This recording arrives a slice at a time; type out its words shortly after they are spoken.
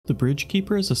The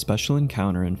Bridgekeeper is a special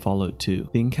encounter in Fallout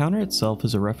 2. The encounter itself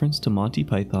is a reference to Monty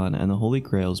Python and the Holy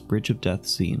Grail's Bridge of Death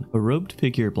scene. A robed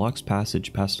figure blocks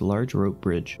passage past a large rope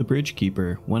bridge. The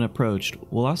Bridgekeeper, when approached,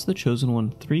 will ask the Chosen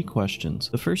One 3 questions.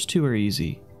 The first 2 are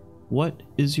easy. What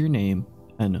is your name?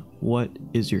 And what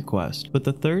is your quest? But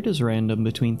the third is random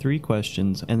between 3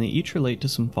 questions, and they each relate to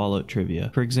some Fallout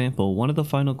trivia. For example, one of the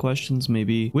final questions may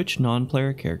be, which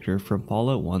non-player character from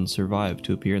Fallout 1 survived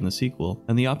to appear in the sequel?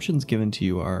 And the options given to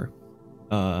you are,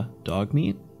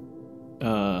 Dogmeat,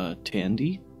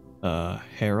 Tandy,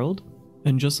 Harold.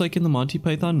 And just like in the Monty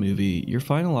Python movie, your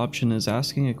final option is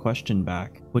asking a question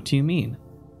back. What do you mean?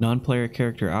 Non-player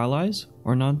character allies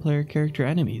or non-player character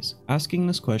enemies? Asking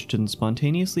this question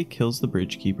spontaneously kills the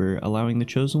Bridgekeeper, allowing the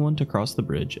Chosen One to cross the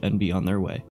bridge and be on their way.